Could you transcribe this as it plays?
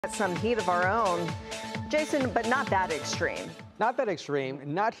Some heat of our own, Jason, but not that extreme. Not that extreme,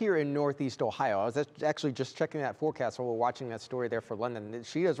 not here in Northeast Ohio. I was actually just checking that forecast while we're watching that story there for London.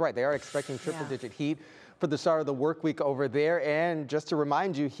 She is right. They are expecting triple-digit heat for the start of the work week over there. And just to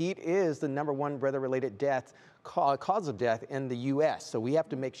remind you, heat is the #1 weather-related cause of death in the U.S. So we have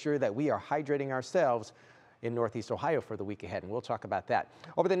to make sure that we are hydrating ourselves in Northeast Ohio for the week ahead, and we'll talk about that.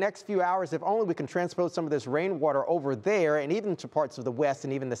 Over the next few hours, if only we can transpose some of this rainwater over there and even to parts of the west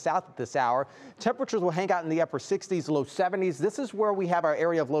and even the south at this hour. Temperatures will hang out in the upper 60s, low 70s. This is where we have our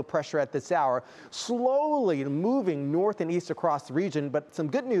area of low pressure at this hour, slowly moving north and east across the region. But some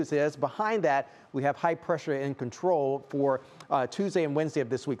good news is behind that, we have high pressure in control for Tuesday and Wednesday of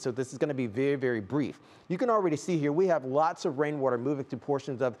this week. So this is going to be very, very brief. You can already see here we have lots of rainwater moving through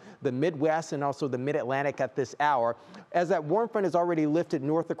portions of the Midwest and also the Mid-Atlantic at this hour. As that warm front is already lifted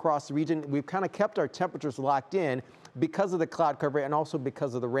north across the region, we've kind of kept our temperatures locked in because of the cloud cover and also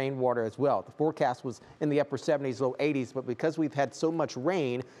because of the rainwater as well. The forecast was in the upper 70s, low 80s, but because we've had so much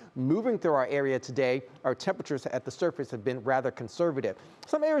rain moving through our area today, our temperatures at the surface have been rather conservative.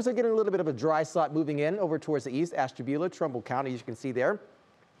 Some areas are getting a little bit of a dry slot moving in over towards the east, Ashtabula, Trumbull County, as you can see there.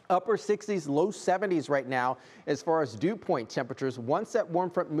 Upper 60s, low 70s right now as far as dew point temperatures. Once that warm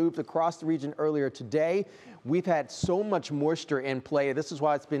front moved across the region earlier today, we've had so much moisture in play. This is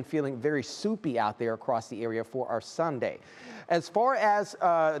why it's been feeling very soupy out there across the area for our Sunday. As far as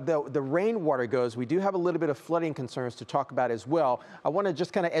the rainwater goes, we do have a little bit of flooding concerns to talk about as well. I want to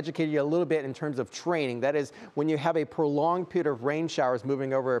just kind of educate you a little bit in terms of training. That is, when you have a prolonged period of rain showers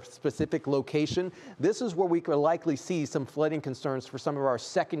moving over a specific location, this is where we could likely see some flooding concerns for some of our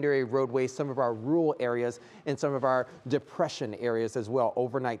secondary roadways, some of our rural areas, and some of our depression areas as well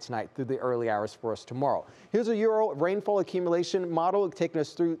overnight tonight through the early hours for us tomorrow. Here's a Euro rainfall accumulation model taking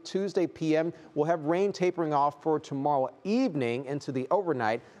us through Tuesday p.m. We'll have rain tapering off for tomorrow evening into the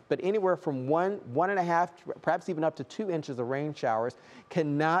overnight, but anywhere from 1.5, perhaps even up to 2 inches of rain showers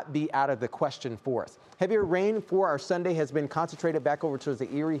cannot be out of the question for us. Heavier rain for our Sunday has been concentrated back over towards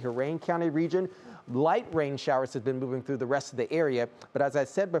the Erie-Horrain County region. Light rain showers have been moving through the rest of the area, but as I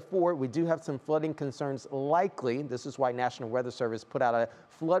said before, we do have some flooding concerns likely. This is why National Weather Service put out a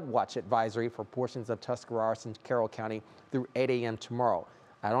flood watch advisory for portions of Tuscarawas and Carroll County through 8 a.m. tomorrow.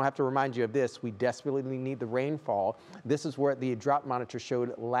 I don't have to remind you of this. We desperately need the rainfall. This is where the drought monitor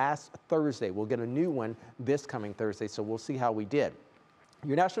showed last Thursday. We'll get a new one this coming Thursday, so we'll see how we did.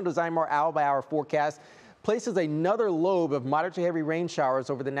 Your National Design-Mar hour-by-hour forecast places another lobe of moderate to heavy rain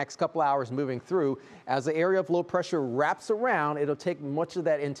showers over the next couple hours moving through. As the area of low pressure wraps around, it'll take much of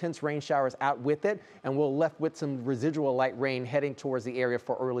that intense rain showers out with it, and we're left with some residual light rain heading towards the area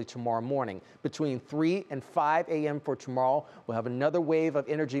for early tomorrow morning. Between 3 and 5 a.m. for tomorrow, we'll have another wave of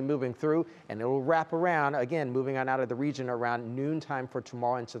energy moving through, and it'll wrap around, again, moving on out of the region around noontime for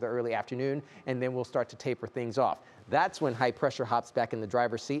tomorrow into the early afternoon, and then we'll start to taper things off. That's when high pressure hops back in the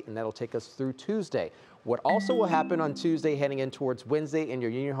driver's seat, and that'll take us through Tuesday. What also will happen on Tuesday heading in towards Wednesday in your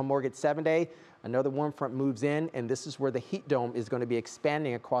Union Home Mortgage 7-day, another warm front moves in, and this is where the heat dome is going to be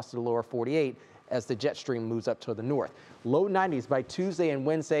expanding across the lower 48 as the jet stream moves up to the north. Low 90s by Tuesday and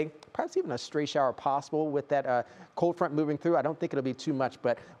Wednesday, perhaps even a stray shower possible with that cold front moving through. I don't think it'll be too much,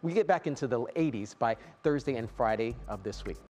 but we get back into the 80s by Thursday and Friday of this week.